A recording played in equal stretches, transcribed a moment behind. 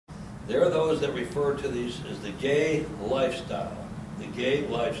There are those that refer to these as the gay lifestyle. The gay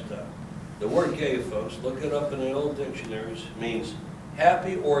lifestyle. The word gay, folks, look it up in the old dictionaries, means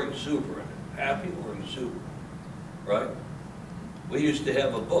happy or exuberant. Happy or exuberant, right? We used to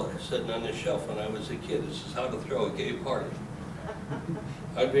have a book sitting on the shelf when I was a kid. This is how to throw a gay party.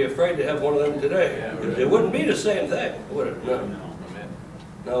 I'd be afraid to have one of them today. It wouldn't be the same thing, would it? No.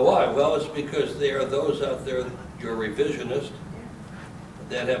 Now why? Well, it's because there are those out there, you're revisionist,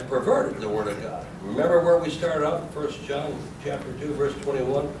 that have perverted the Word of God. Remember where we started out in 1 John chapter 2, verse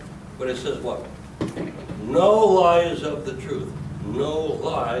 21? But it says what? No lie is of the truth. No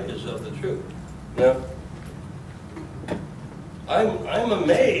lie is of the truth. Now, I'm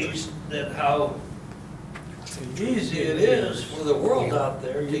amazed at how easy it is for the world out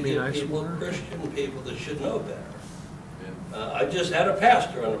there to get people, Christian people, that should know better. I just had a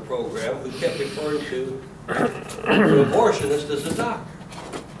pastor on the program who kept referring to an abortionist as a doctor.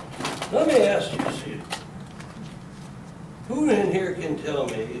 Let me ask you, see, who in here can tell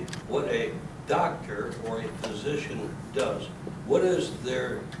me what a doctor or a physician does? What is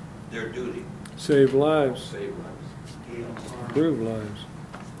their duty? Save lives. Save lives. Improve lives.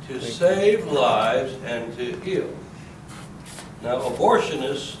 To save lives and to heal. Now,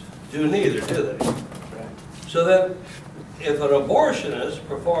 abortionists do neither, do they? So that if an abortionist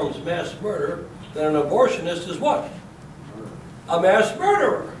performs mass murder, then an abortionist is what? A mass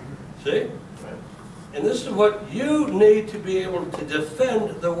murderer. See? And this is what you need to be able to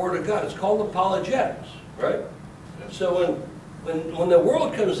defend the Word of God. It's called apologetics, right? So when the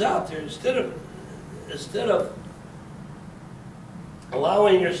world comes out there, instead of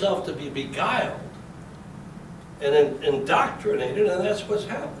allowing yourself to be beguiled and indoctrinated, and that's what's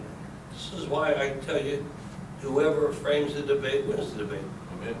happening. This is why I tell you, whoever frames the debate wins the debate.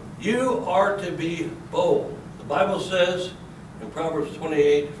 Amen. You are to be bold. The Bible says in Proverbs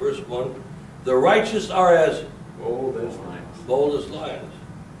 28, verse 1, the righteous are as bold as lions. Bold as lions.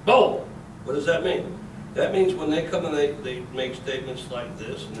 Bold! What does that mean? That means when they come and they make statements like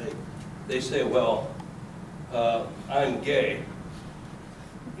this, and they say, well, I'm gay.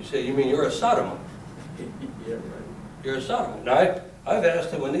 You say, you mean you're a sodomite? Yeah, right. You're a sodomite. Now, I've asked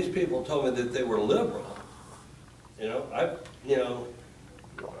them, when these people told me that they were liberal,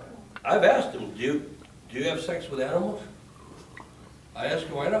 I've asked them, do you have sex with animals? I ask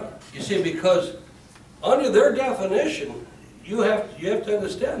them, why not? You see, because under their definition, you have to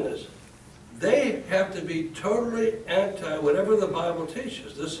understand this. They have to be totally anti whatever the Bible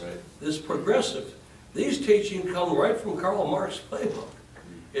teaches. This progressive. These teachings come right from Karl Marx's playbook.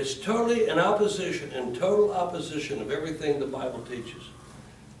 It's totally in total opposition of everything the Bible teaches.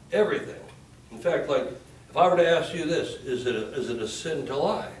 Everything. In fact, like, if I were to ask you this, is it a sin to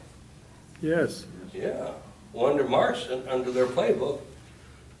lie? Yes. Yeah. Well, under Marx and under their playbook,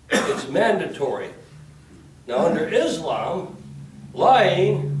 it's mandatory. Now, under Islam,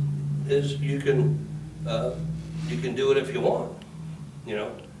 lying is you can do it if you want.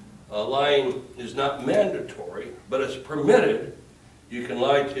 Lying is not mandatory, but it's permitted. You can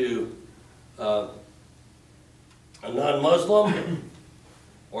lie to a non-Muslim,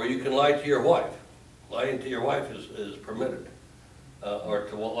 or you can lie to your wife. Lying to your wife is permitted, or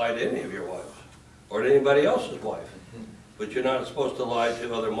to lie to any of your wives, or to anybody else's wife. But you're not supposed to lie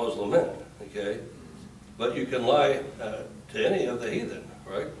to other Muslim men, okay? But you can lie to any of the heathen,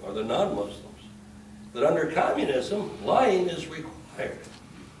 right, or the non-Muslims. But under communism, lying is required.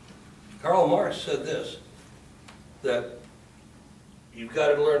 Karl Marx said this, that you've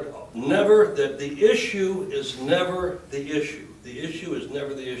got to learn that the issue is never the issue. The issue is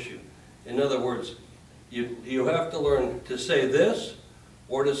never the issue. In other words, you have to learn to say this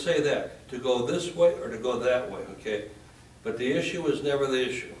or to say that, to go this way or to go that way, okay? But the issue is never the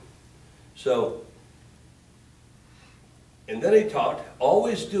issue. So, and then he taught,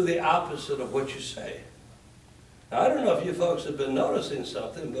 always do the opposite of what you say. Now, I don't know if you folks have been noticing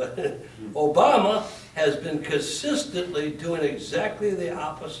something, but Obama has been consistently doing exactly the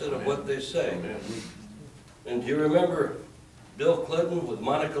opposite of what they say. And do you remember Bill Clinton with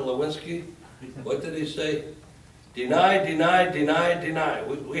Monica Lewinsky? What did he say? Deny, deny, deny, deny.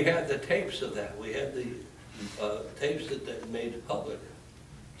 We had the tapes of that. We had the tapes that they made public.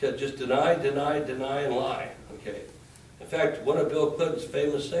 Just deny, deny, deny, and lie. Okay. In fact, one of Bill Clinton's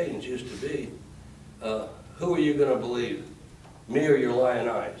famous sayings used to be, who are you going to believe, me or your lying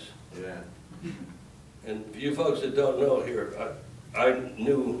eyes? Yeah. And for you folks that don't know here,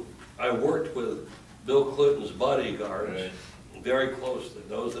 I worked with Bill Clinton's bodyguards very closely,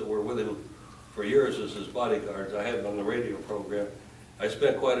 those that were with him for years as his bodyguards. I had them on the radio program. I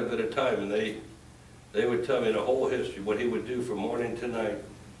spent quite a bit of time, and they would tell me the whole history, what he would do from morning to night.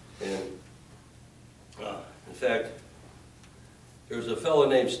 And in fact, there's a fellow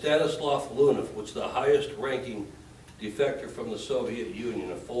named Stanislav Lunov, which is the highest ranking defector from the Soviet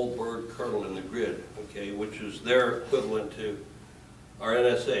Union, a full bird colonel in the grid, okay, which is their equivalent to our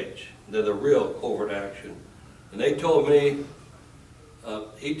NSH. They're the real covert action. And they told me,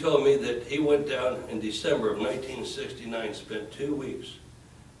 he told me that he went down in December of 1969, spent 2 weeks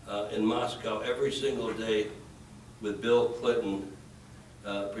in Moscow every single day with Bill Clinton,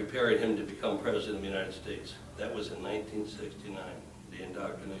 preparing him to become president of the United States. That was in 1969, the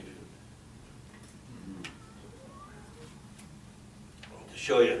indoctrination. To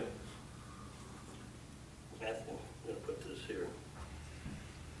show you, Matthew, I'm going to put this here.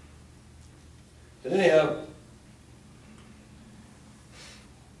 But anyhow,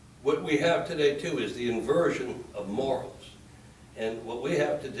 what we have today too is the inversion of morals. And what we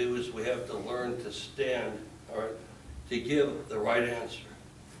have to do is we have to learn to stand, all right, to give the right answer.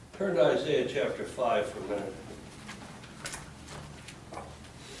 Turn to Isaiah chapter 5 for a minute.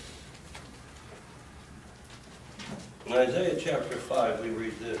 In Isaiah chapter 5, we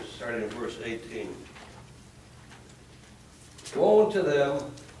read this, starting in verse 18. Woe unto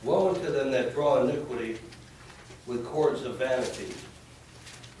them that draw iniquity with cords of vanity,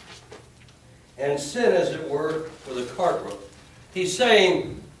 and sin, as it were, with a cart rope. He's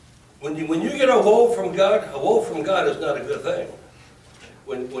saying, when you get a woe from God is not a good thing.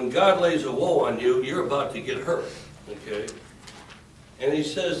 When God lays a woe on you, you're about to get hurt, okay? And he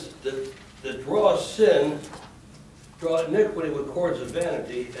says that draw iniquity with cords of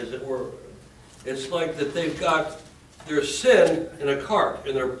vanity, as it were. It's like that they've got their sin in a cart,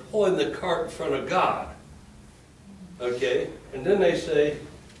 and they're pulling the cart in front of God, okay? And then they say,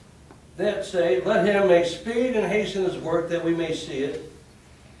 let him make speed and hasten his work, that we may see it.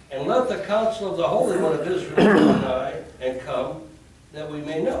 And let the counsel of the Holy One of Israel draw nigh and come, that we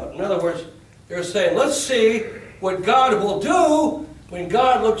may know it. In other words, they're saying, let's see what God will do when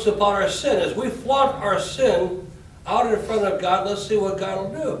God looks upon our sin. As we flaunt our sin out in front of God, let's see what God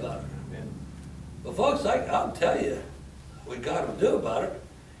will do about it. Well, folks, I'll tell you what God will do about it.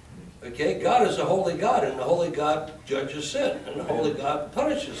 Okay, God is a holy God, and the holy God judges sin, and the holy God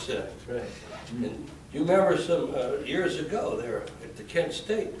punishes sin. That's right. And you remember some years ago there at the Kent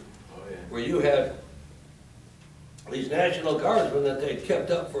State, where you had these National Guardsmen that they'd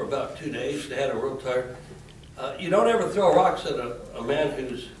kept up for about 2 days. They had a real tired. You don't ever throw rocks at a man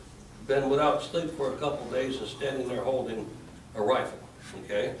who's been without sleep for a couple days and standing there holding a rifle,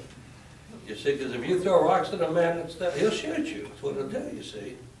 okay? You see, because if you throw rocks at a man, he'll shoot you. That's what he'll do, you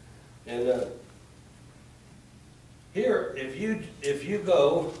see. And here, if you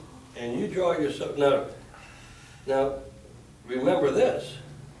go and you draw yourself, now remember this,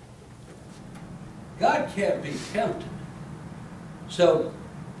 God can't be tempted. So,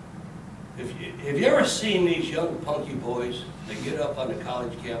 have you ever seen these young punky boys? They get up on the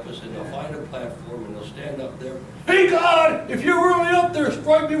college campus and they'll find a platform and they'll stand up there. Hey God, if you're really up there,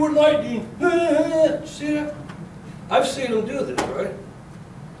 strike me with lightning. See that? I've seen them do this, right?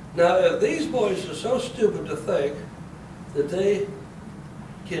 Now, if these boys are so stupid to think that they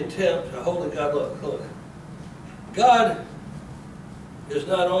can tempt a holy God, look. God is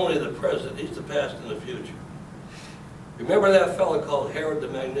not only the present, he's the past and the future. Remember that fellow called Herod the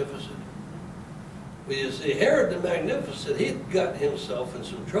Magnificent? Well, you see, Herod the Magnificent, he'd gotten himself in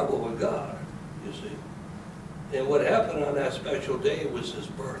some trouble with God, you see. And what happened on that special day was his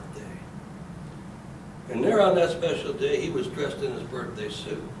birthday. And there on that special day, he was dressed in his birthday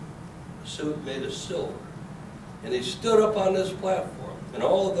suit. A suit made of silver. And he stood up on this platform, and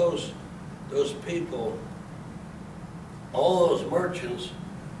all of those people, all those merchants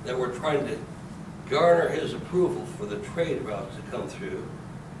that were trying to garner his approval for the trade routes to come through,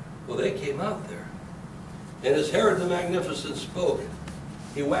 well, they came out there. And as Herod the Magnificent spoke,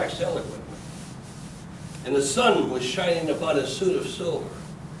 he waxed eloquent. And the sun was shining upon his suit of silver.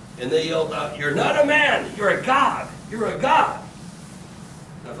 And they yelled out, "You're not a man, you're a God, you're a God."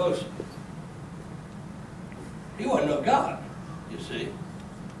 Now folks, he wasn't no God, you see.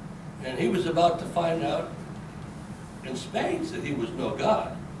 And he was about to find out in spades that he was no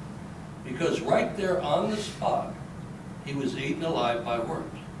God. Because right there on the spot, he was eaten alive by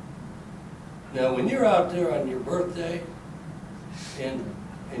worms. Now when you're out there on your birthday and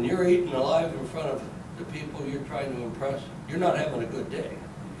you're eaten alive in front of the people you're trying to impress, you're not having a good day.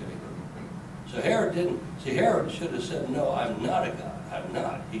 Okay? So Herod should have said, "No, I'm not a God, I'm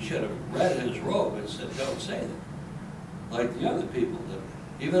not." He should have read his robe and said, "Don't say that." Like the other people did.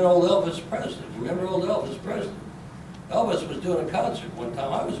 Even old Elvis Presley. Remember old Elvis Presley? Elvis was doing a concert one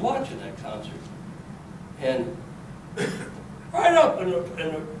time. I was watching that concert. And Right up in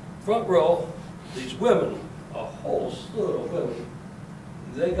the front row, these women, a whole slew of women,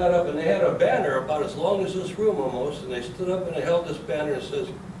 they got up and they had a banner about as long as this room almost, and they stood up and they held this banner and says,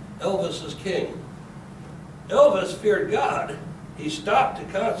 "Elvis is king." Elvis feared God. He stopped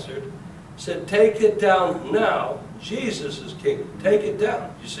the concert, said, "Take it down now. Jesus is king. Take it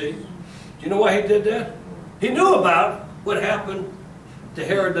down." You see? Do you know why he did that? He knew about what happened to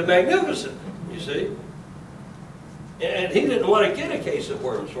Herod the Magnificent, you see? And he didn't want to get a case of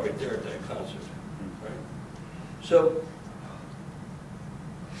worms right there at that concert. Right? So,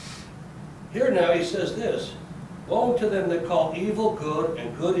 here now he says this, "Woe to them that call evil good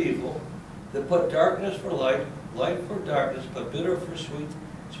and good evil, that put darkness for light, light for darkness, but bitter for sweet,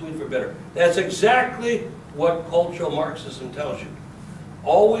 sweet for bitter." That's exactly what cultural Marxism tells you.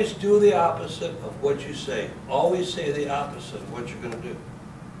 Always do the opposite of what you say. Always say the opposite of what you're going to do.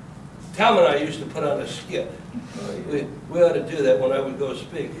 Tom and I used to put on a skit. We ought to do that when I would go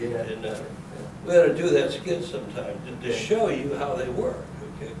speak. Yeah. And, we ought to do that skit sometime to show you how they work.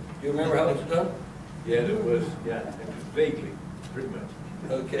 Okay? You remember how it's done? Yeah, it was vaguely, pretty much.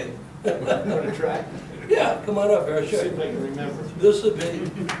 Okay. Want to try? Yeah, come on up here. I'll show See if I you. can remember. This would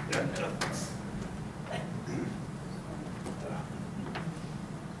be.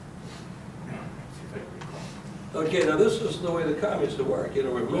 Okay, now this is the way the communists work. You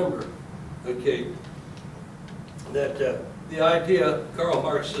know, remember, okay, that the idea, Karl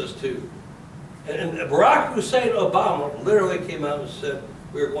Marx says too, and Barack Hussein Obama literally came out and said,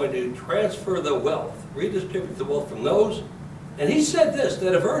 we're going to transfer the wealth, redistribute the wealth from those, and he said this,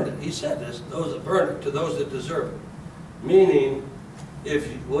 that have earned it. He said this, those that have earned it, to those that deserve it. Meaning, if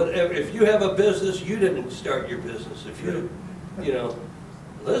you have a business, you didn't start your business. If you know,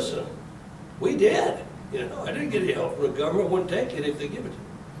 listen, we did. You know, I didn't get any help from the government, wouldn't take it if they give it to me.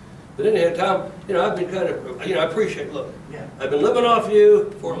 But anyhow, Tom, you know, I've been kind of, you know, I appreciate, look, I've been living off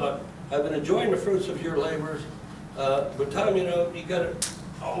you for a lot. I've been enjoying the fruits of your labors. But Tom, you know, you gotta,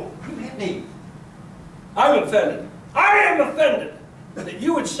 oh, you hit me. I'm offended. I am offended that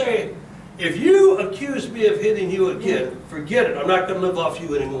you would say, if you accuse me of hitting you again, forget it, I'm not gonna live off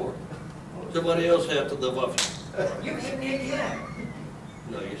you anymore. Somebody else have to live off you. You hit me again.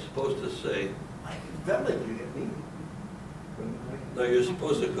 No, you're supposed to say, I felt like you hit me. no, you're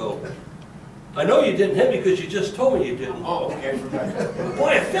supposed to go, I know you didn't hit me because you just told me you didn't. Oh, okay, I forgot.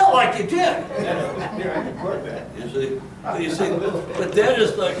 Boy, it felt like you did. Here, I can quote that. You see, but that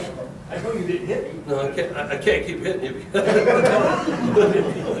is like, I know you didn't hit me. no, I can't keep hitting you.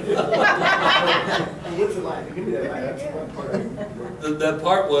 What's the line? Give me that line. That's one part. That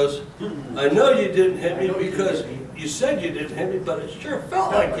part was, I know you didn't hit me because you said you didn't hit me, but it sure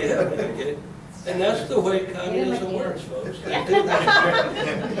felt like you hit me, okay? And that's the way communism works, folks. They do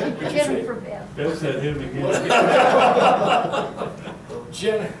that. Jim for Beth. Bill said him again.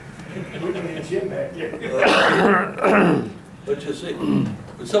 Jim, we can get Jim back there. But you see,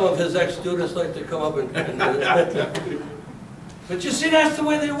 but some of his ex-students like to come up and but you see, that's the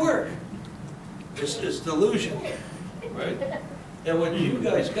way they work. It's delusion, right? And what you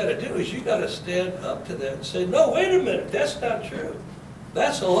guys got to do is you got to stand up to that and say, no, wait a minute, that's not true.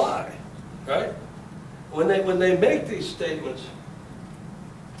 That's a lie, right? When they make these statements,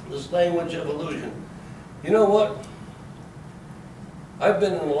 this language of illusion, you know what? I've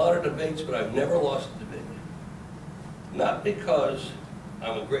been in a lot of debates, but I've never lost a debate. Not because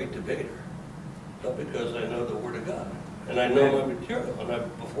I'm a great debater, but because I know the Word of God. And I know my material.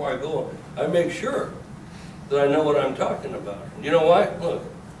 And before I go, I make sure that I know what I'm talking about. You know why? Look,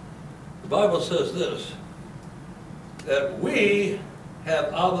 the Bible says this, that we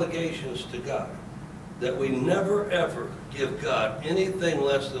have obligations to God, that we never ever give God anything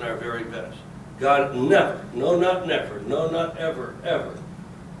less than our very best. God never, no not never, no not ever, ever,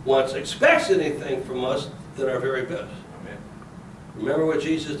 expects anything from us than our very best. Amen. Remember what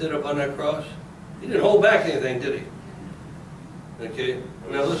Jesus did up on that cross? He didn't hold back anything, did he? Okay,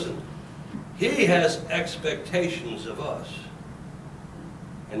 now listen, he has expectations of us.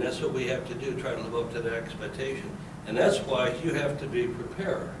 And that's what we have to do, try to live up to that expectation. And that's why you have to be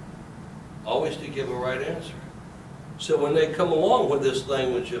prepared, always to give a right answer. So when they come along with this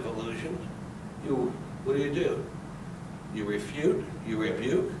language of illusions, what do? You refute, you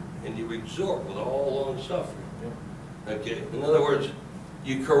rebuke, and you exhort with all long suffering. Okay, in other words,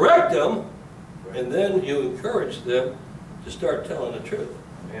 you correct them, and then you encourage them to start telling the truth.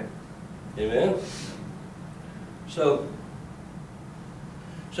 Amen. Amen? So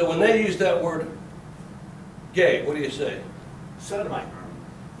when they use that word gay, what do you say? Sodomite.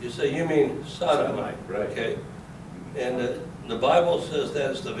 You say, you mean sodomite, Right. okay? And the Bible says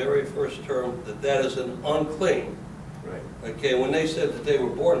that is the very first term, that is an unclean. Right. Okay, when they said that they were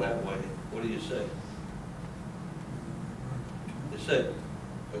born that way, what do you say? They said,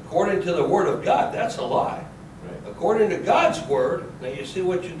 according to the Word of God, that's a lie. Right. According to God's Word, now you see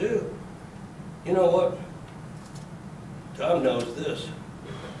what you do. You know what? Tom knows this.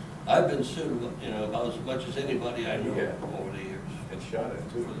 I've been sued, you know, about as much as anybody I know Yeah. over the years. And shot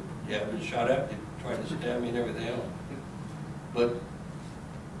at too. Yeah, I've been shot at, they tried to stab me and everything else. But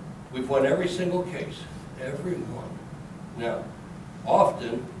we've won every single case, every one. Now,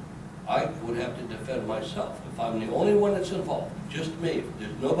 often, I would have to defend myself. If I'm the only one that's involved, just me, if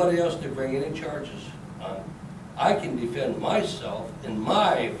there's nobody else to bring any charges on, I can defend myself in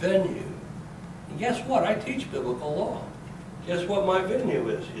my venue. And guess what? I teach biblical law. Guess what my venue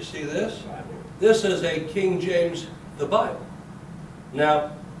is? You see this? This is a King James, the Bible.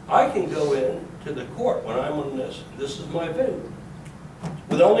 Now, I can go in to the court when I'm on this. This is my venue.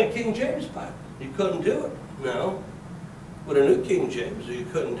 With only King James Bible. You couldn't do it. No. With a New King James, you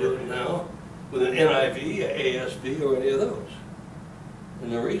couldn't do it now. With an NIV, a ASV, or any of those.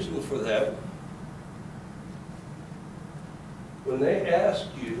 And the reason for that, when they ask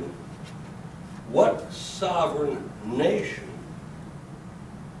you, what sovereign nation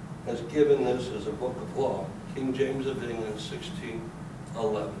has given this as a book of law? King James of England,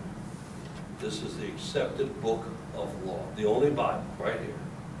 1611. This is the accepted book of law, the only Bible right here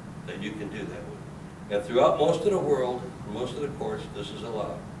that you can do that with. And throughout most of the world, most of the courts, this is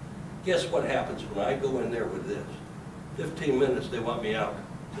allowed. Guess what happens when I go in there with this? 15 minutes, they want me out.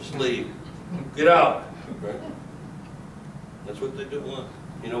 Just leave. Get out. Right? That's what they do want.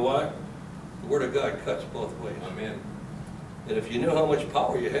 You know why? The Word of God cuts both ways. Amen. And if you knew how much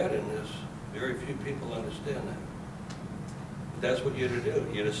power you had in this, very few people understand that. But that's what you're to do.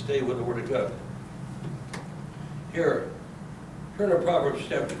 You're to stay with the Word of God. Here, turn to Proverbs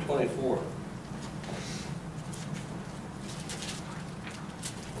chapter 24.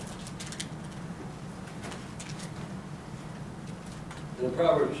 In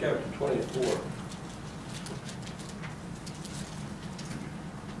Proverbs chapter 24.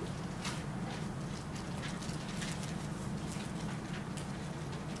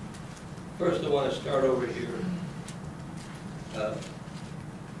 First, I want to start over here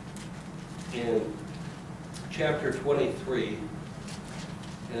in chapter 23.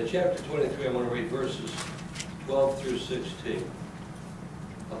 In chapter 23, I'm going to read verses 12 through 16.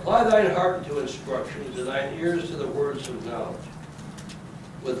 Apply thine heart unto instructions, and thine ears to the words of knowledge.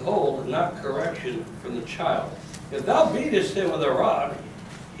 Withhold not correction from the child. If thou beatest him with a rod,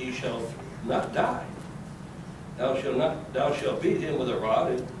 he shall not die. Thou shalt beat him with a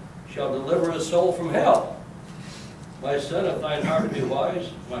rod, and shall deliver his soul from hell. My son, if thine heart be wise,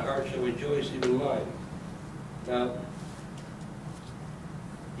 my heart shall rejoice, even mine. Now,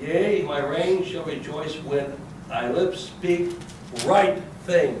 yea, my reign shall rejoice when thy lips speak right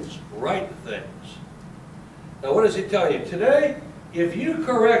things, right things. Now, what is he telling you? Today, if you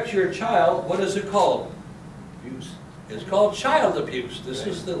correct your child, what is it called? Abuse. It's called child abuse. This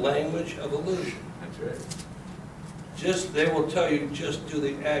is the language of illusion. That's right. They will tell you, just do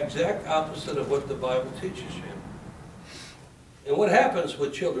the exact opposite of what the Bible teaches you. And what happens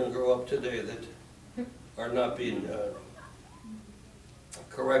when children grow up today that are not being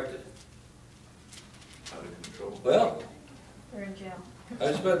corrected? Out of control. Well, They're in jail.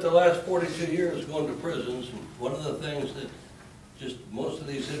 I spent the last 42 years going to prisons, and one of the things that just most of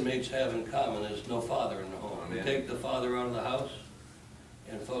these inmates have in common is no father in the home. You Amen. take the father out of the house,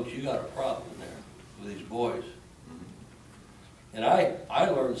 and folks, you got a problem there with these boys. And I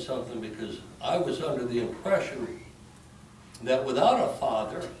learned something because I was under the impression that without a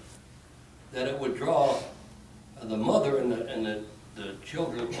father, that it would draw the mother and the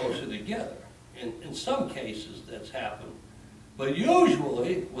children closer together. In some cases, that's happened. But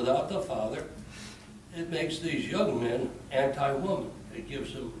usually, without the father, it makes these young men anti-woman. It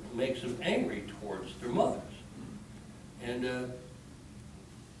makes them angry towards their mothers. And,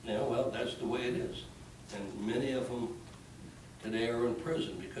 well, that's the way it is. And many of them today are in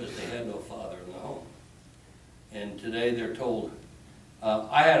prison because they had no father in the home. And today they're told,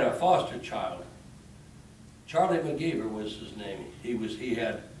 I had a foster child. Charlie McGeever was his name. He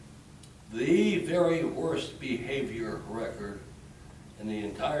had the very worst behavior record in the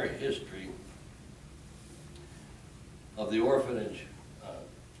entire history of the orphanage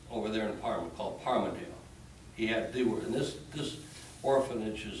over there in Parma, called Parmadale. And this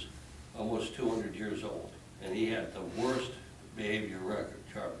orphanage is almost 200 years old, and he had the worst behavior record,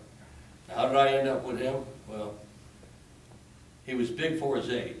 Charlie. Now, how did I end up with him? Well, he was big for his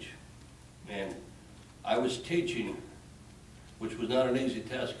age, and I was teaching, which was not an easy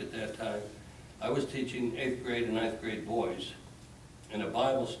task at that time, I was teaching 8th grade and 9th grade boys in a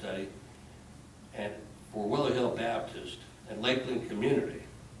Bible study for Willow Hill Baptist at Lakeland Community.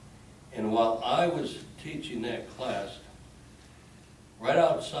 And while I was teaching that class, right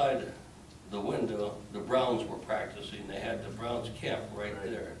outside the window, the Browns were practicing. They had the Browns camp right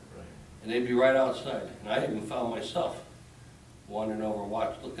there. And they'd be right outside. And I even found myself wandering over,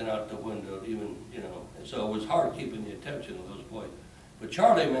 looking out the window, even, you know. And so it was hard keeping the attention of those boys. But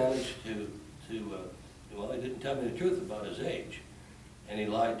Charlie managed well, he didn't tell me the truth about his age. And he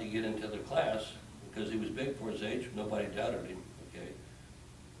lied to get into the class because he was big for his age. Nobody doubted him, okay?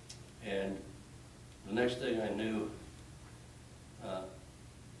 And the next thing I knew,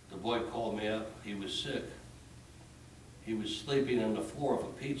 the boy called me up. He was sick. He was sleeping on the floor of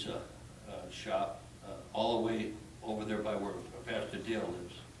a pizza shop all the way over there by where Pastor Dale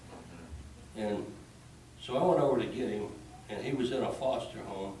lives. And so I went over to get him, and he was in a foster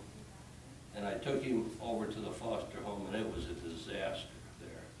home. And I took him over to the foster home, and it was a disaster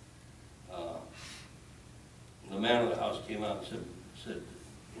there. The man of the house came out and said,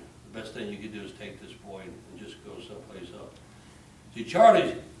 the best thing you could do is take this boy and just go someplace else. See,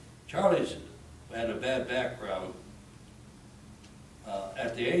 Charlie's had a bad background.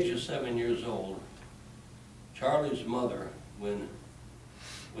 At the age of 7 years old, Charlie's mother, when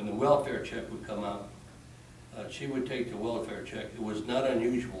the welfare check would come out, she would take the welfare check. It was not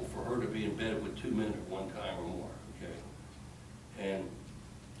unusual for her to be in bed with 2 men at one time or more, okay? And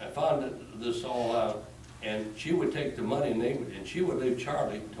I found this all out, and she would take the money and she would leave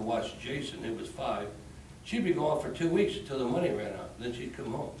Charlie to watch Jason, who was 5. She'd be gone for 2 weeks until the money ran out, and then she'd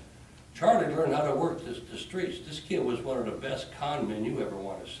come home. Charlie learned how to work the streets. This kid was one of the best con men you ever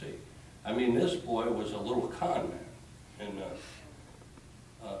want to see. I mean, this boy was a little con man.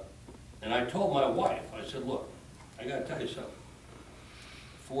 And I told my wife, I said, look, I got to tell you something.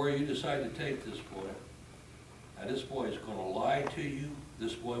 Before you decide to take this boy is going to lie to you.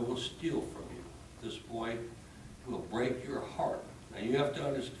 This boy will steal from you. This boy will break your heart. Now, you have to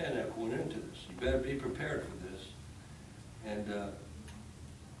understand that going into this. You better be prepared for this. And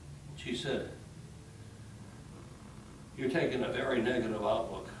she said, you're taking a very negative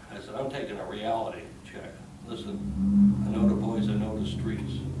outlook. I said, I'm taking a reality check. Listen, I know the boys, I know the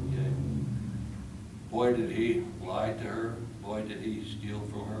streets, okay? Boy, did he lie to her. Boy, did he steal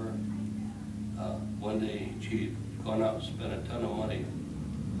from her. One day, she'd gone out and spent a ton of money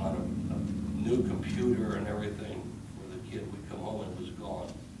on a new computer and everything for the kid. We'd come home and it was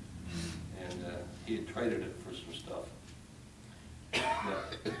gone. And he had traded it for some stuff.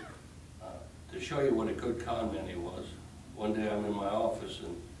 But, to show you what a good con man he was, one day I'm in my office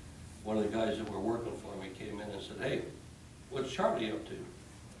and one of the guys that were working for me came in and said, hey, what's Charlie up to?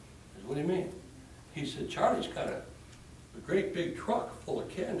 I said, what do you mean? He said, Charlie's got a great big truck full of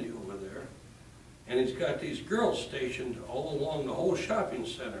candy over there, and he's got these girls stationed all along the whole shopping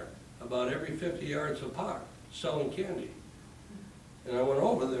center, about every 50 yards apart, selling candy. And I went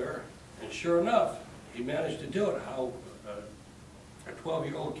over there, and sure enough, he managed to do it. How a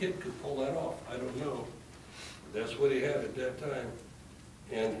 12-year-old kid could pull that off, I don't know. But that's what he had at that time.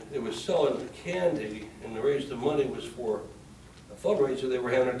 And it was selling candy, and the raise the money was for a fundraiser they were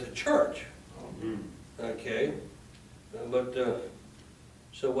having at the church. Okay, but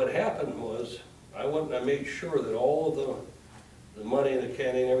so what happened was I went and I made sure that all of the money and the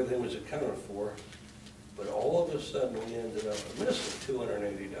candy and everything was accounted for, but all of a sudden we ended up missing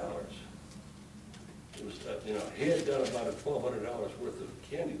 $280. It was, you know, he had done about $1,200 worth of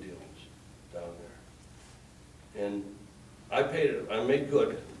candy dealings down there, and I paid it. I made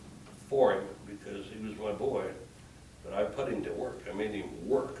good for him because he was my boy, but I put him to work. I made him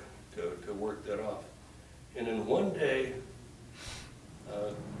work to work that off. And then one day,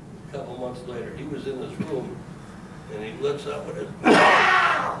 a couple months later, he was in this room, and he looks up at it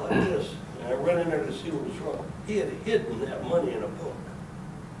like this, and I run in there to see what was wrong. He had hidden that money in a book.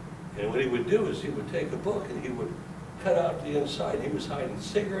 And what he would do is he would take a book and he would cut out the inside. He was hiding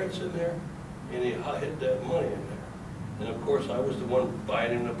cigarettes in there, and he hid that money in there. And of course, I was the one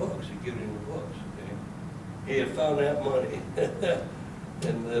buying him the books. He'd give him the books. Okay? He had found that money,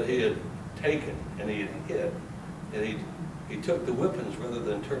 and that he had taken, and he had hid, and he took the whippings rather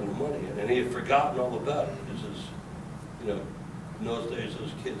than turn the money in, and he had forgotten all about it. This is, you know, in those days,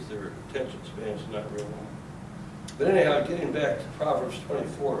 those kids, their attention span's not real long. But anyhow, getting back to Proverbs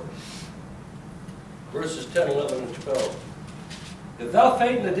 24, verses 10, 11, and 12. If thou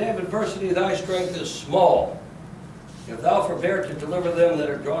faint in the day of adversity, thy strength is small. If thou forbear to deliver them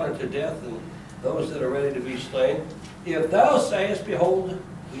that are drawn unto death, and those that are ready to be slain, if thou sayest, behold,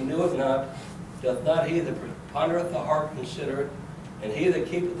 we knew it not, doth not he that pondereth the heart consider it? And he that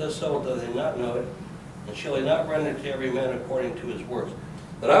keepeth the soul, doth he not know it? And shall he not render to every man according to his works?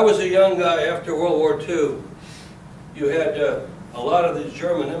 When I was a young guy after World War II, you had a lot of these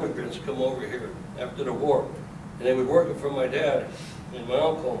German immigrants come over here after the war. And they would work for my dad and my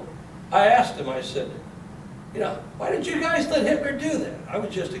uncle. I asked him, I said, you know, why did you guys let Hitler do that? I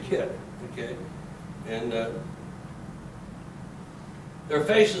was just a kid, okay? And their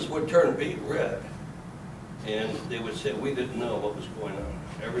faces would turn beet red. And they would say, we didn't know what was going on.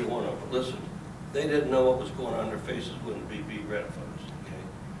 Every one of them. Listen, they didn't know what was going on. Their faces wouldn't be beet red, folks, okay?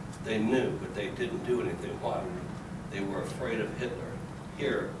 They knew, but they didn't do anything. Why? They were afraid of Hitler.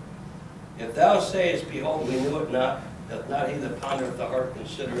 Here, if thou sayest, behold, we knew it not, doth not he that pondereth the heart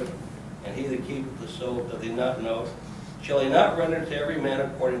consider it, and he that keepeth the soul, doth he not know it? Shall he not render to every man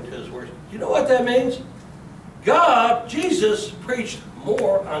according to his works? You know what that means? God, Jesus, preached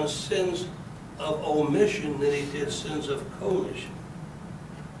more on sins of omission than he did sins of commission.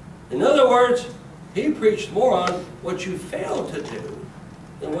 In other words, he preached more on what you failed to do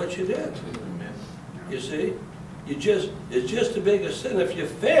than what you did. You see? It's just as big a sin if you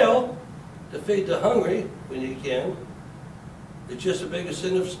fail to feed the hungry when you can. It's just as big a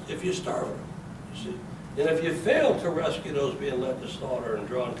sin if you starve them, you see. And if you fail to rescue those being led to slaughter and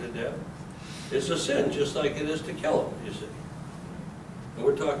drawn to death, it's a sin just like it is to kill them, you see. And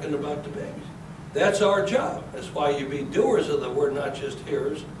we're talking about the babies. That's our job. That's why you be doers of the word, not just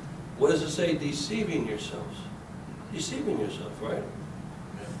hearers. What does it say? Deceiving yourselves. Deceiving yourself, right?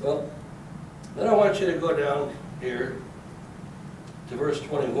 Well, then I want you to go down here to verse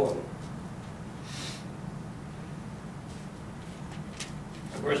 21.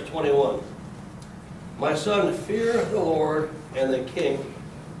 Verse 21. My son, fear the Lord and the king,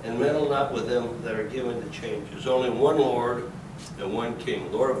 and meddle not with them that are given to change. There's only one Lord and one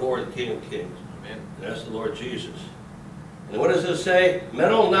King. Lord of lords, King of kings. Amen. And that's the Lord Jesus. And what does it say?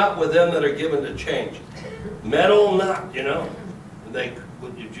 Meddle not with them that are given to change. Meddle not, you know.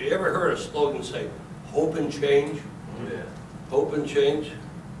 Did you ever heard a slogan say, hope and change? Yeah. Hope and change?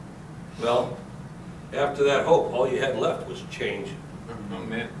 Well, after that hope, all you had left was change.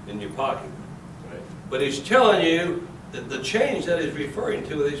 Amen. In your pocket. Right. But he's telling you that the change that he's referring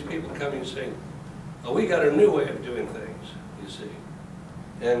to are these people coming and saying, oh, we got a new way of doing things, you see.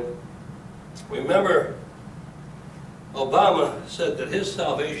 And remember, Obama said that his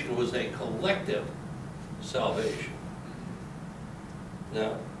salvation was a collective salvation.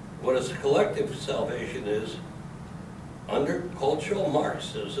 Now, what a collective salvation is, under cultural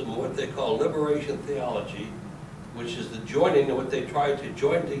Marxism, what they call liberation theology, which is the joining of what they try to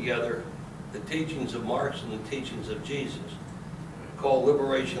join together, the teachings of Marx and the teachings of Jesus, called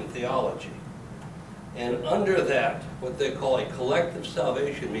liberation theology. And under that, what they call a collective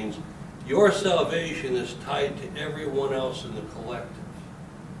salvation means your salvation is tied to everyone else in the collective.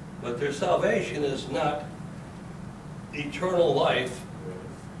 But their salvation is not eternal life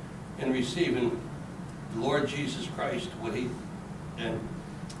in receiving the Lord Jesus Christ, and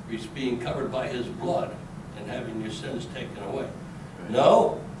being covered by his blood and having your sins taken away.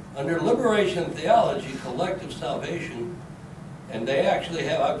 No, under liberation theology, collective salvation, and they actually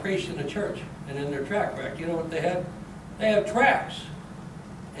have, I preached in a church, and in their track rack, you know what they have? They have tracks.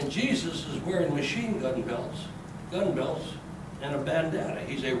 And Jesus is wearing machine gun belts, and a bandana.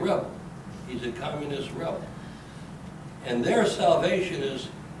 He's a rebel. He's a communist rebel. And their salvation is,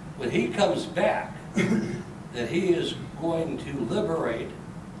 when he comes back, that he is going to liberate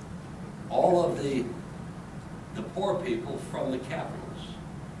all of the poor people from the capitalists.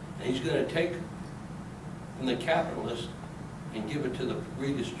 And he's going to take from the capitalists and give it to the,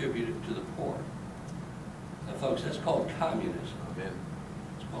 redistribute it to the poor. Now folks, that's called communism. Amen.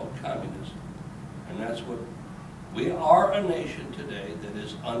 It's called communism. And that's what, we are a nation today that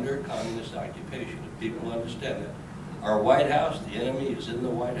is under communist occupation. If people understand that. Our White House, the enemy is in the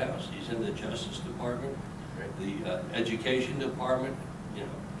White House. He's in the Justice Department, the Education Department. You know,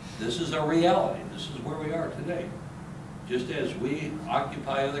 this is a reality. This is where we are today. Just as we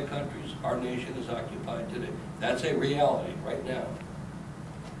occupy other countries, our nation is occupied today. That's a reality right now.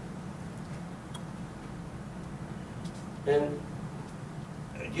 And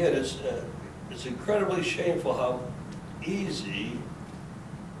again, it's incredibly shameful how easy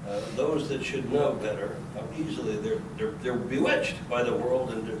those that should know better, how easily they're bewitched by the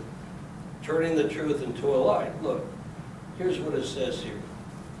world into turning the truth into a lie. Look, here's what it says here.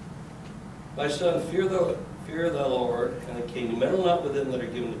 My son, fear the Lord and the king. Meddle not with them that are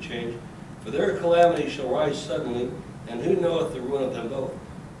given to change, for their calamity shall rise suddenly, and who knoweth the ruin of them both?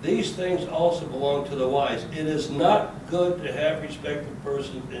 These things also belong to the wise. It is not good to have respect of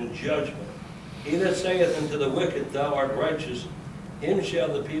persons in judgment. He that saith unto the wicked, thou art righteous, Him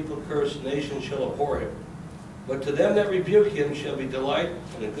shall the people curse, nations shall abhor him. But to them that rebuke him shall be delight,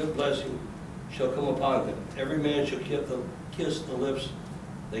 and a good blessing shall come upon them. Every man shall kiss the lips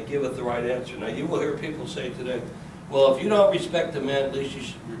that giveth the right answer. Now you will hear people say today, well, if you don't respect the man, at least you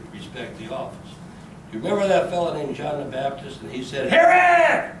should respect the office. You remember that fellow named John the Baptist, and he said,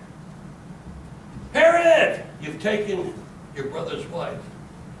 Herod! Herod! You've taken your brother's wife.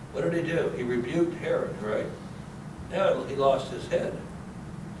 What did he do? He rebuked Herod, right? Now he lost his head.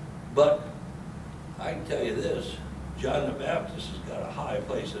 But I can tell you this, John the Baptist has got a high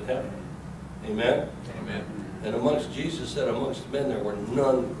place in heaven. Amen? Amen. And amongst, Jesus said, amongst men there were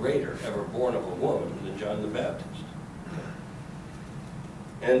none greater ever born of a woman than John the Baptist.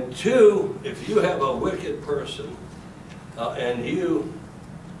 And two, if you have a wicked person and you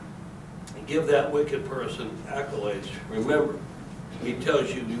give that wicked person accolades, remember, he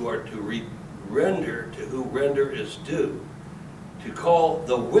tells you you are to render to who render is due. To call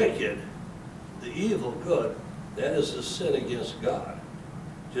the wicked, the evil, good, that is a sin against God.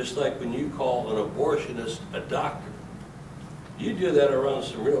 Just like when you call an abortionist a doctor. You do that around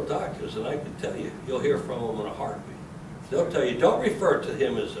some real doctors, and I can tell you, you'll hear from them in a heartbeat. They'll tell you, don't refer to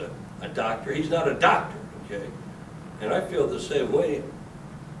him as a doctor. He's not a doctor, okay? And I feel the same way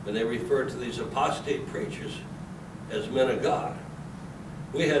when they refer to these apostate preachers as men of God.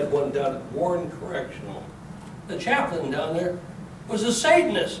 We had one down at Warren Correctional. The chaplain down there was a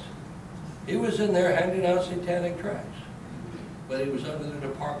Satanist. He was in there handing out satanic tracts. But he was under the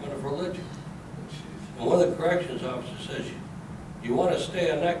Department of Religion. And one of the corrections officers says, you want to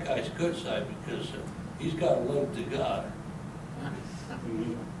stay on that guy's good side because he's got a link to God.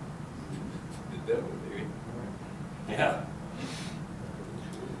 The devil, maybe. Yeah.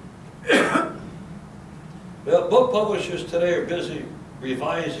 Well, book publishers today are busy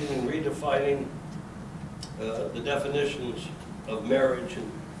revising and redefining the definitions of marriage,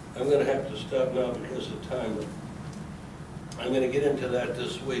 and I'm going to have to stop now because of time, but I'm going to get into that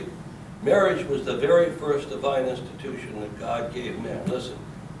this week. Marriage was the very first divine institution that God gave man. Listen,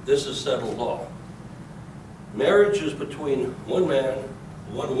 this is settled law. Marriage is between one man,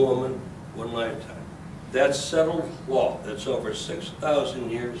 one woman, one lifetime. That's settled law. That's over 6,000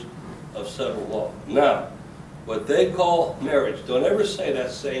 years of settled law. Now, what they call marriage, don't ever say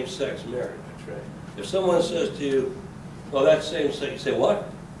that's same-sex marriage. That's right. If someone says to you, well, that's same-sex, you say, what?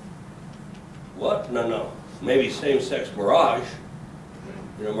 What? No, no. Maybe same-sex mirage.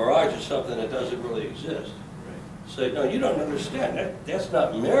 You know, mirage is something that doesn't really exist. Right. Say, no, you don't understand. That's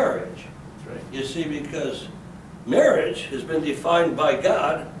not marriage. That's right. You see, because marriage has been defined by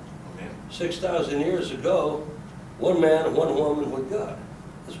God Amen. 6,000 years ago, one man, one woman with God.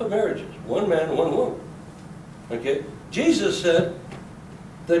 That's what marriage is. One man, one woman. Okay? Jesus said,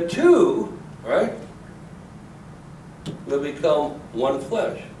 the two, right, will become one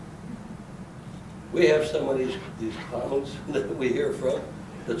flesh. We have some of these clowns that we hear from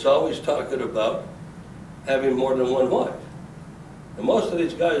that's always talking about having more than one wife. And most of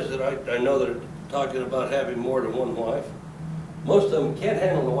these guys that I know that are talking about having more than one wife, most of them can't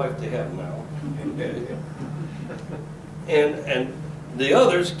handle the wife they have now. And the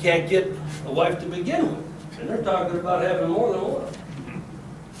others can't get a wife to begin with. And they're talking about having more than one.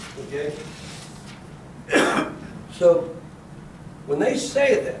 Okay? So, when they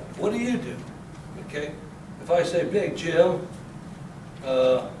say that, what do? Okay? If I say, Big Jim,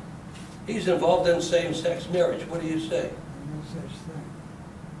 he's involved in same-sex marriage, what do you say? No such thing.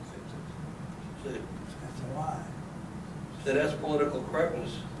 Say, That's a lie. say that's political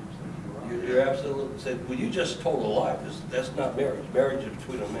correctness. You're absolutely, say, well, you just told a lie, because that's not marriage. Marriage is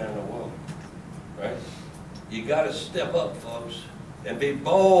between a man and a woman, right? You got to step up, folks, and be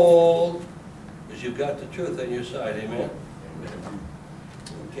bold, because you've got the truth on your side, amen?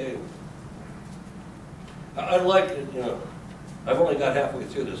 Okay. I'd like to, you know, I've only got halfway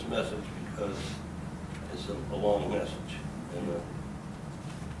through this message because it's a long message. And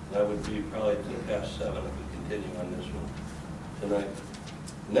that would be probably to past 7 if we continue on this one tonight.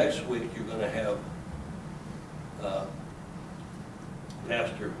 Next week, you're going to have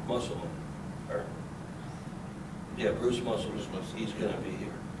Pastor Musselman, or yeah, Bruce Musselman. He's going to be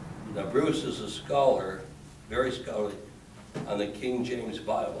here. Now, Bruce is a scholar, very scholarly, on the King James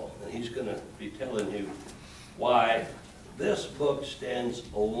Bible, and he's going to be telling you why this book stands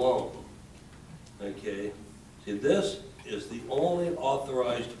alone. Okay? See, this is the only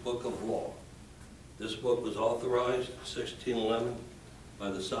authorized book of law. This book was authorized in 1611 by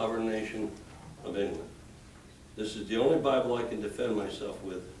the sovereign nation of England. This is the only Bible I can defend myself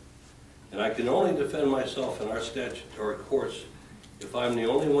with. And I can only defend myself in our statutory courts if I'm the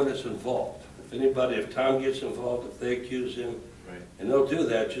only one that's involved. If anybody, if Tom gets involved, if they accuse him, Right. And they'll do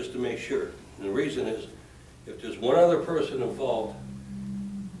that just to make sure. And the reason is, if there's one other person involved,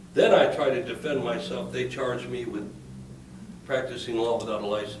 then I try to defend myself. They charge me with practicing law without a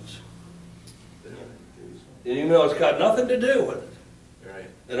license. And you know, it's got nothing to do with it. Right.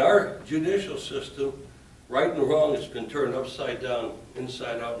 In our judicial system, right and wrong has been turned upside down,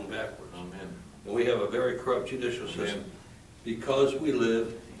 inside out and backwards. Amen. And we have a very corrupt judicial system Amen. because we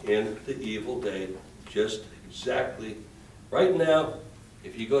live in the evil day, just exactly. Right now,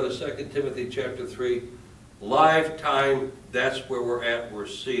 if you go to 2 Timothy chapter 3, lifetime, that's where we're at. We're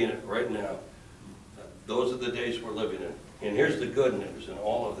seeing it right now. Those are the days we're living in. And here's the good news in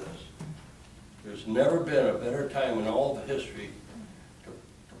all of this. There's never been a better time in all of history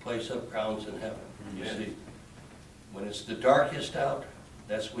to place up crowns in heaven. You Amen. see, when it's the darkest out,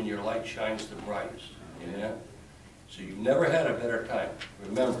 that's when your light shines the brightest. Amen? So you've never had a better time.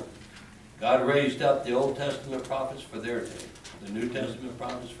 Remember, God raised up the Old Testament prophets for their day, the New Testament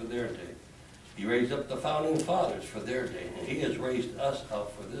prophets for their day. He raised up the founding fathers for their day, and He has raised us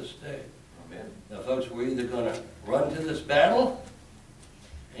up for this day. Amen. Now, folks, we're either going to run to this battle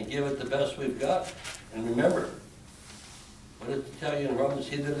and give it the best we've got. And remember, what did it tell you in Romans?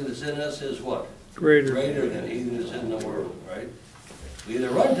 He that is in us is what? Greater. Greater than he that is in the world, right? We either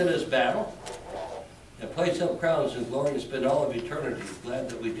run to this battle and place up crowns in glory and spend all of eternity glad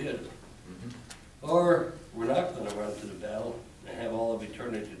that we did. Or we're not going to run to the battle and have all of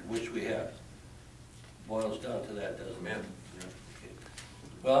eternity to which we have. Boils down to that, doesn't it? Amen. Okay.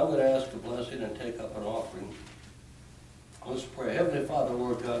 Well, I'm going to ask a blessing and take up an offering. Let's pray. Heavenly Father,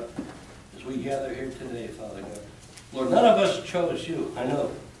 Lord God, as we gather here today, Father God, Lord, none of us chose you. I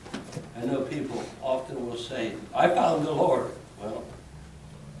know people often will say, I found the Lord. Well,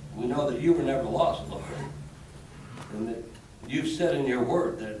 we know that you were never lost, Lord. And that you've said in your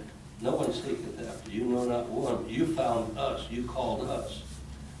word that no one seeketh after you, no, not one. You found us. You called us.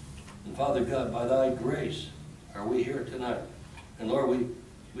 And Father God, by thy grace are we here tonight. And Lord,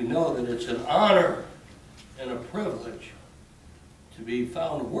 we know that it's an honor and a privilege to be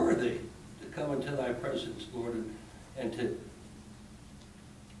found worthy to come into thy presence, Lord, and to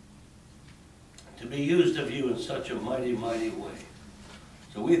be used of you in such a mighty, mighty way.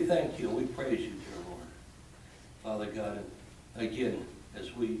 So we thank you and we praise you, dear Lord. Father God, and again,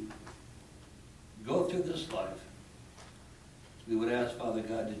 as we go through this life, we would ask, Father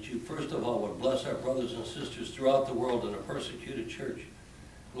God, that you first of all would bless our brothers and sisters throughout the world in a persecuted church.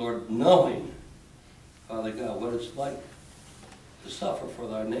 Lord, knowing, Father God, what it's like to suffer for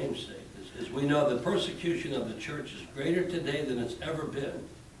thy name's sake. As we know the persecution of the church is greater today than it's ever been.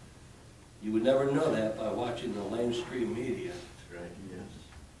 You would never know that by watching the lamestream media. That's right, yes.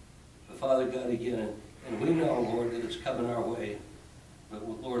 But Father God, again, and we know, Lord, that it's coming our way. But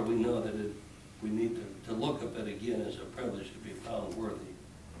Lord, we know that we need to look up it again as a privilege to be found worthy,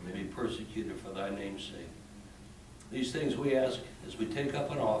 to be persecuted for thy name's sake. These things we ask as we take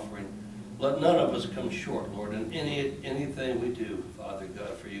up an offering. Let none of us come short, Lord, in anything we do, Father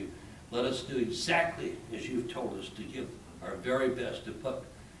God, for you. Let us do exactly as you've told us, to give our very best, to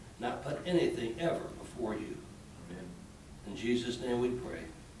not put anything ever before you. Amen. In Jesus' name we pray.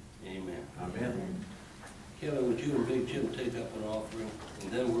 Amen. Amen. Kevin, would you and Big Jim take up an offering?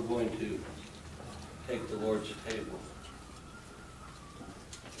 And then we're going to take the Lord's table.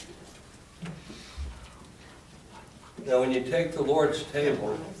 Now, when you take the Lord's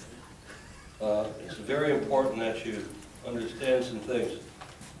table, it's very important that you understand some things.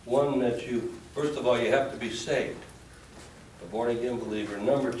 One, that you, first of all, you have to be saved, a born-again believer.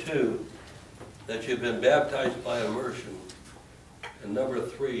 Number two, that you've been baptized by immersion. And number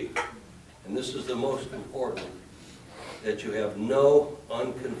three, and this is the most important, that you have no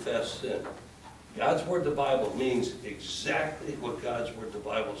unconfessed sin. God's Word, the Bible, means exactly what God's Word, the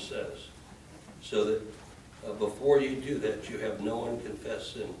Bible says. So that before you do that, you have no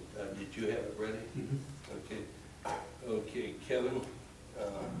unconfessed sin. Did you have it ready? Okay. Okay, Kevin,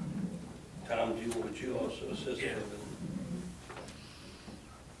 Tom, would you also assist Kevin?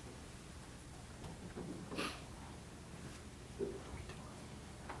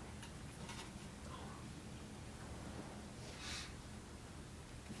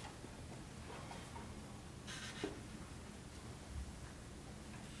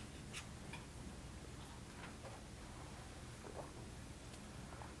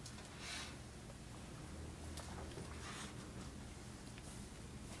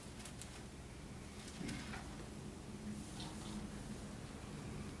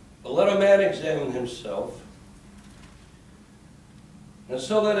 But let a man examine himself, and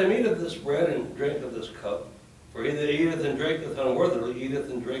so let him eat of this bread and drink of this cup. For he that eateth and drinketh unworthily eateth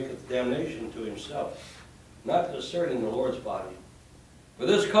and drinketh damnation to himself, not discerning the Lord's body. For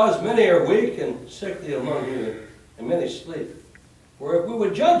this cause many are weak and sickly among you, and many sleep. For if we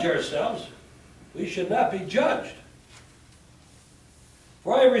would judge ourselves, we should not be judged.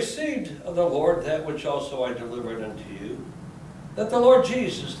 For I received of the Lord that which also I delivered unto you, that the Lord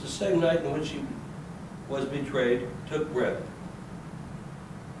Jesus, the same night in which he was betrayed, took bread.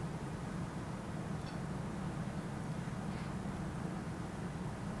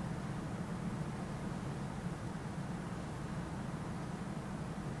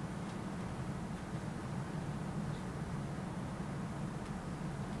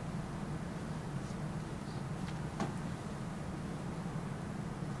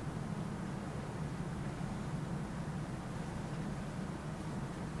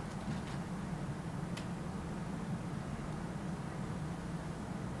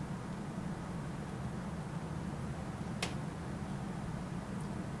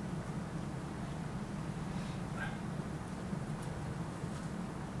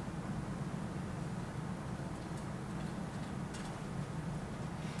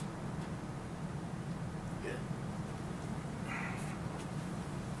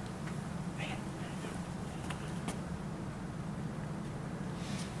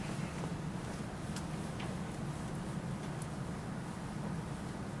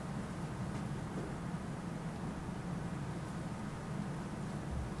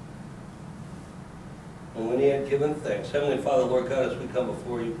 And when he had given thanks, Heavenly Father, Lord God, as we come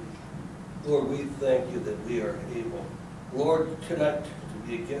before you, Lord, we thank you that we are able, Lord, tonight to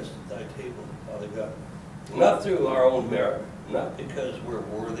be a guest at thy table, Father God. Not through our own merit, not because we're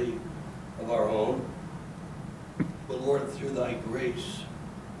worthy of our own, but Lord, through thy grace,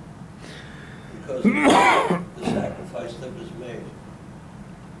 because of the sacrifice that was made,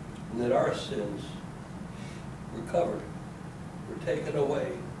 and that our sins were covered, were taken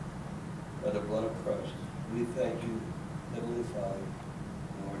away by the blood of Christ. We thank you, Heavenly Father,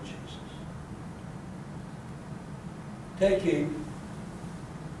 Lord Jesus. Take heed.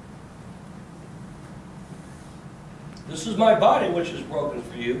 This is my body which is broken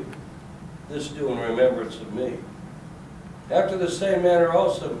for you. This do in remembrance of me. After the same manner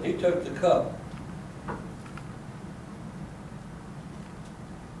also he took the cup.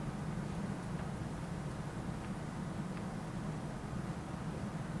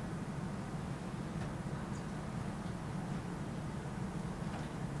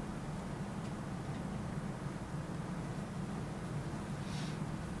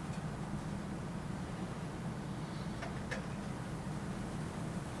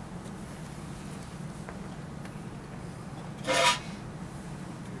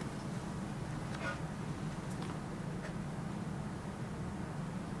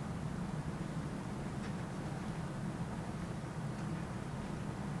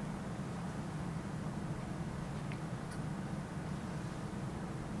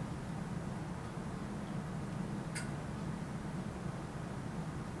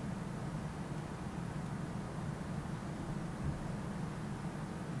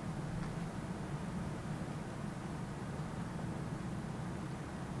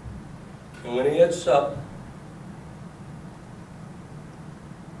 And when he had supped,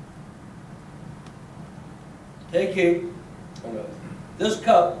 take heed. This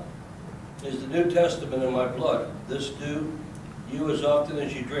cup is the New Testament in my blood. This do you as often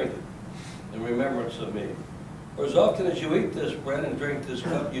as you drink it in remembrance of me. For as often as you eat this bread and drink this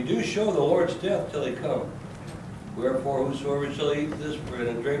cup, you do show the Lord's death till he come. Wherefore whosoever shall eat this bread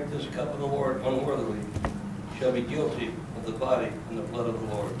and drink this cup of the Lord unworthily shall be guilty of the body and the blood of the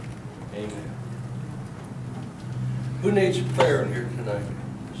Lord. Amen. Who needs prayer in here tonight?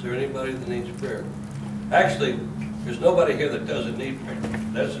 Is there anybody that needs prayer? Actually, there's nobody here that doesn't need prayer.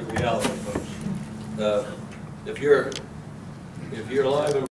 That's the reality, folks. If you're alive and